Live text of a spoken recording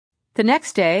The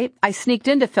next day, I sneaked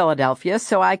into Philadelphia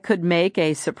so I could make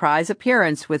a surprise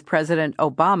appearance with President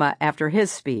Obama after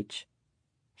his speech.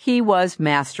 He was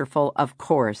masterful, of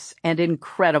course, and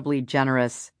incredibly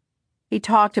generous. He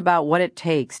talked about what it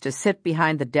takes to sit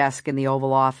behind the desk in the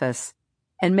Oval Office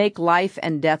and make life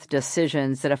and death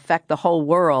decisions that affect the whole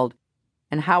world,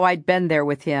 and how I'd been there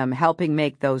with him helping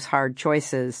make those hard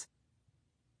choices.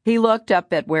 He looked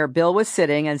up at where Bill was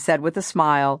sitting and said with a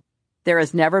smile, "There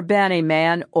has never been a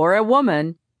man or a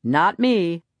woman, not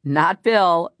me, not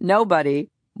Bill, nobody,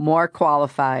 more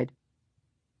qualified."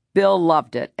 Bill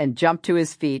loved it and jumped to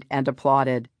his feet and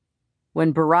applauded.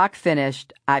 When Barack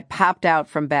finished, I popped out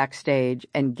from backstage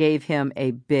and gave him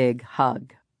a big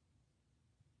hug.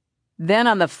 Then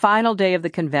on the final day of the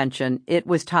convention, it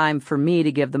was time for me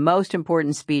to give the most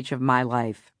important speech of my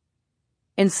life.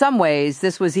 In some ways,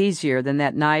 this was easier than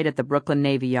that night at the Brooklyn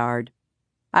Navy Yard.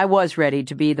 I was ready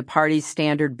to be the party's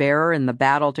standard bearer in the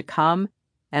battle to come,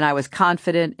 and I was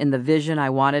confident in the vision I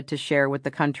wanted to share with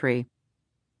the country.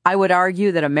 I would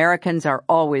argue that Americans are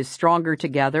always stronger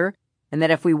together, and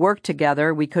that if we work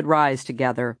together, we could rise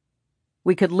together.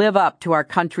 We could live up to our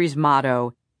country's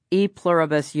motto, E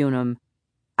pluribus unum.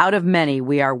 Out of many,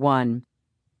 we are one.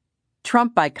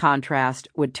 Trump, by contrast,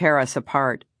 would tear us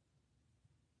apart.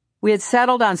 We had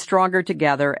settled on Stronger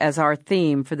Together as our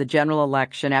theme for the general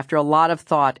election after a lot of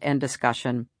thought and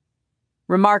discussion.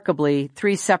 Remarkably,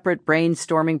 3 separate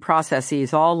brainstorming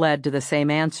processes all led to the same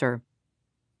answer.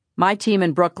 My team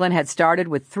in Brooklyn had started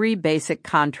with 3 basic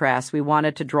contrasts we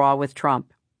wanted to draw with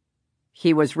Trump.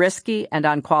 He was risky and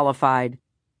unqualified,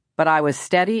 but I was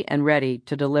steady and ready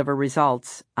to deliver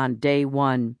results on day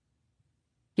 1.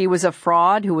 He was a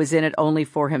fraud who was in it only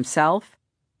for himself,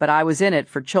 but I was in it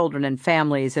for children and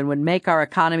families and would make our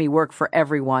economy work for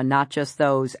everyone, not just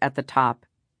those at the top.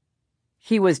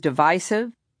 He was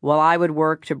divisive, while I would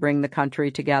work to bring the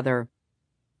country together.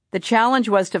 The challenge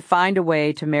was to find a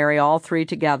way to marry all 3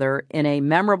 together in a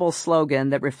memorable slogan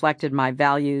that reflected my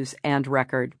values and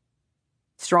record.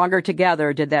 Stronger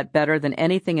Together did that better than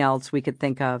anything else we could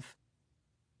think of.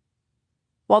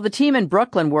 While the team in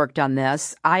Brooklyn worked on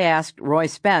this, I asked Roy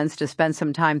Spence to spend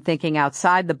some time thinking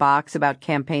outside the box about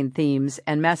campaign themes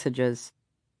and messages.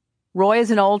 Roy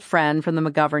is an old friend from the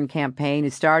McGovern campaign who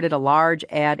started a large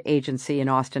ad agency in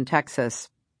Austin, Texas.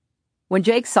 When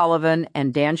Jake Sullivan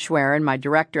and Dan Schwerin, my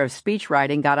director of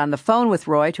speechwriting, got on the phone with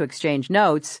Roy to exchange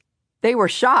notes, they were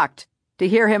shocked to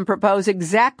hear him propose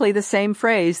exactly the same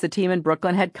phrase the team in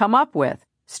Brooklyn had come up with,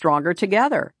 Stronger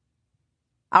Together.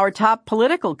 Our top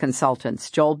political consultants,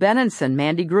 Joel Benenson,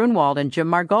 Mandy Grunwald, and Jim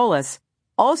Margolis,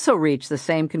 also reached the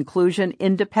same conclusion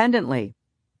independently.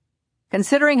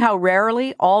 Considering how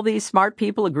rarely all these smart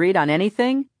people agreed on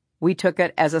anything, we took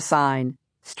it as a sign.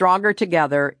 Stronger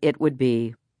Together it would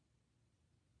be.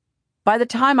 By the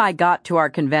time I got to our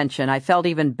convention, I felt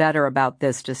even better about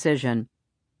this decision.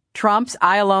 Trump's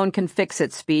 "I alone can fix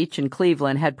it" speech in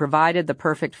Cleveland had provided the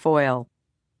perfect foil.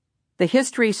 The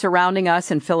history surrounding us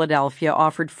in Philadelphia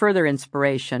offered further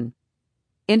inspiration.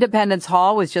 Independence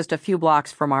Hall was just a few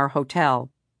blocks from our hotel.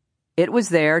 It was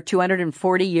there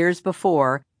 240 years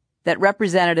before that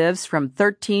representatives from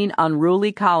 13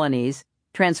 unruly colonies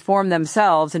transformed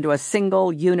themselves into a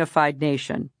single unified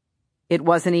nation. It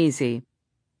wasn't easy.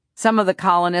 Some of the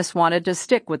colonists wanted to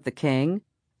stick with the king.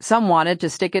 Some wanted to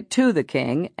stick it to the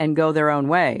king and go their own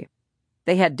way.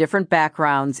 They had different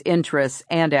backgrounds, interests,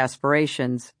 and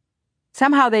aspirations.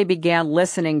 Somehow they began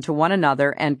listening to one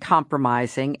another and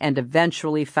compromising and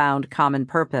eventually found common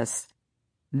purpose.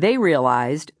 They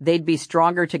realized they'd be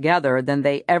stronger together than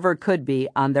they ever could be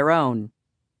on their own.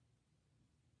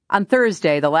 On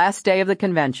Thursday, the last day of the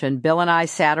convention, Bill and I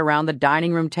sat around the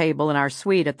dining room table in our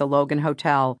suite at the Logan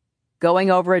Hotel,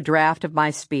 going over a draft of my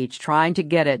speech, trying to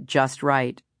get it just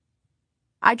right.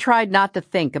 I tried not to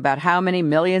think about how many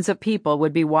millions of people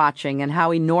would be watching and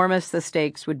how enormous the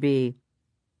stakes would be.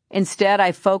 Instead,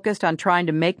 I focused on trying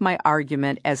to make my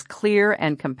argument as clear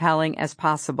and compelling as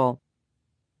possible.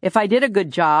 If I did a good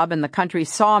job and the country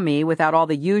saw me without all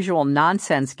the usual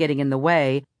nonsense getting in the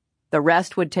way, the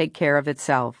rest would take care of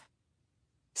itself.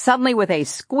 Suddenly, with a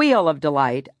squeal of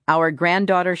delight, our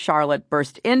granddaughter Charlotte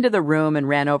burst into the room and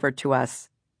ran over to us.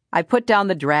 I put down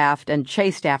the draft and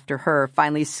chased after her,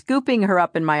 finally scooping her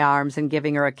up in my arms and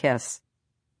giving her a kiss.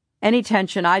 Any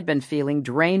tension I'd been feeling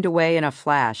drained away in a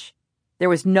flash. There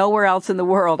was nowhere else in the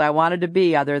world I wanted to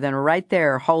be other than right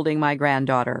there holding my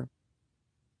granddaughter.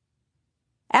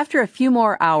 After a few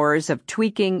more hours of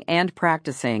tweaking and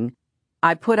practicing,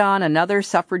 I put on another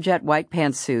suffragette white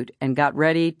pantsuit and got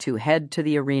ready to head to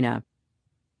the arena.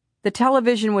 The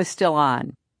television was still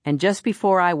on, and just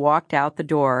before I walked out the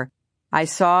door, I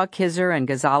saw Khizr and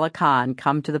Ghazala Khan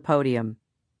come to the podium.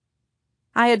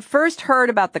 I had first heard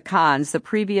about the Khans the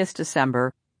previous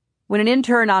December when an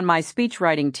intern on my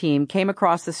speechwriting team came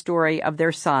across the story of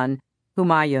their son,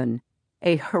 Humayun,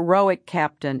 a heroic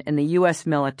captain in the U.S.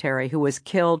 military who was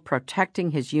killed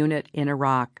protecting his unit in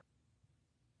Iraq.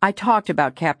 I talked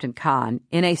about Captain Khan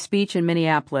in a speech in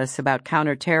Minneapolis about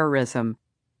counterterrorism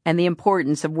and the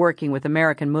importance of working with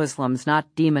American Muslims,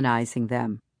 not demonizing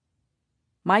them.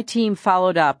 My team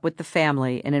followed up with the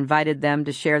family and invited them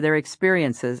to share their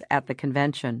experiences at the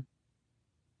convention.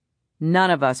 None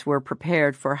of us were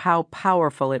prepared for how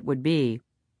powerful it would be.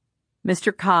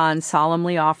 Mr. Khan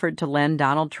solemnly offered to lend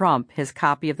Donald Trump his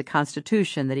copy of the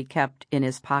Constitution that he kept in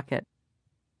his pocket.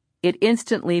 It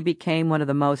instantly became one of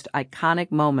the most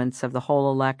iconic moments of the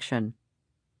whole election.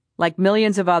 Like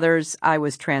millions of others, I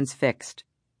was transfixed.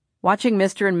 Watching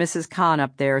Mr. and Mrs. Khan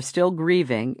up there, still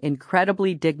grieving,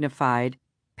 incredibly dignified,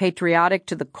 patriotic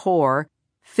to the core,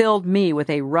 filled me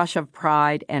with a rush of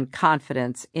pride and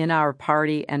confidence in our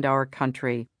party and our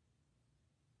country.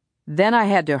 Then I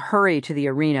had to hurry to the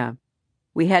arena.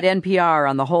 We had NPR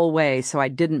on the whole way, so I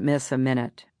didn't miss a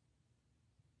minute.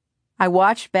 I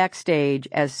watched backstage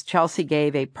as Chelsea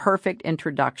gave a perfect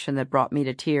introduction that brought me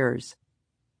to tears.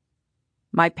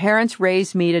 My parents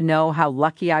raised me to know how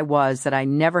lucky I was that I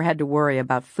never had to worry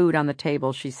about food on the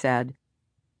table, she said.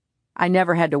 I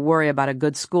never had to worry about a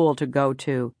good school to go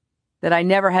to, that I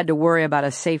never had to worry about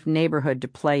a safe neighborhood to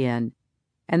play in,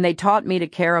 and they taught me to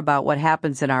care about what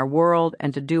happens in our world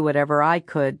and to do whatever I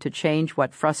could to change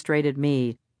what frustrated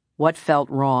me, what felt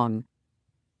wrong.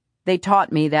 They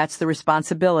taught me that's the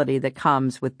responsibility that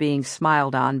comes with being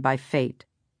smiled on by fate.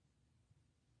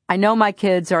 I know my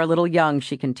kids are a little young,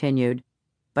 she continued,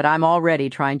 but I'm already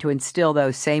trying to instill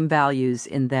those same values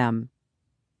in them.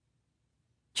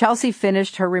 Chelsea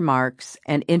finished her remarks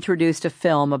and introduced a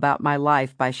film about my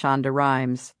life by Shonda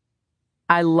Rhimes.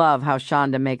 I love how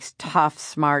Shonda makes tough,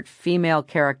 smart female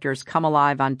characters come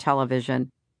alive on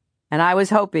television, and I was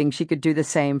hoping she could do the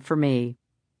same for me.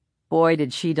 Boy,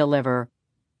 did she deliver.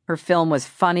 Her film was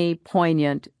funny,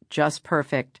 poignant, just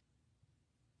perfect.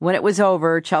 When it was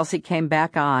over, Chelsea came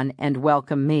back on and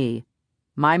welcomed me,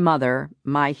 my mother,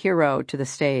 my hero, to the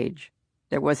stage.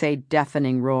 There was a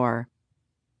deafening roar.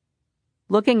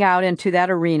 Looking out into that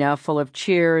arena full of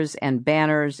cheers and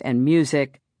banners and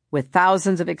music, with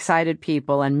thousands of excited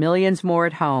people and millions more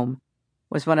at home,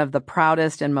 was one of the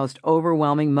proudest and most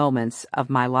overwhelming moments of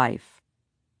my life.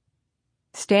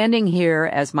 Standing here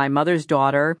as my mother's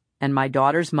daughter and my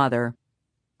daughter's mother,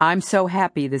 I'm so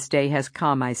happy this day has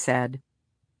come, I said.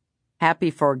 Happy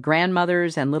for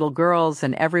grandmothers and little girls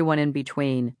and everyone in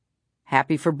between.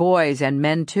 Happy for boys and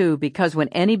men too, because when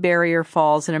any barrier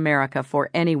falls in America for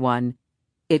anyone,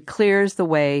 it clears the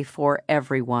way for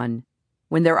everyone.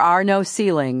 When there are no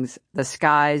ceilings, the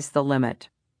sky's the limit.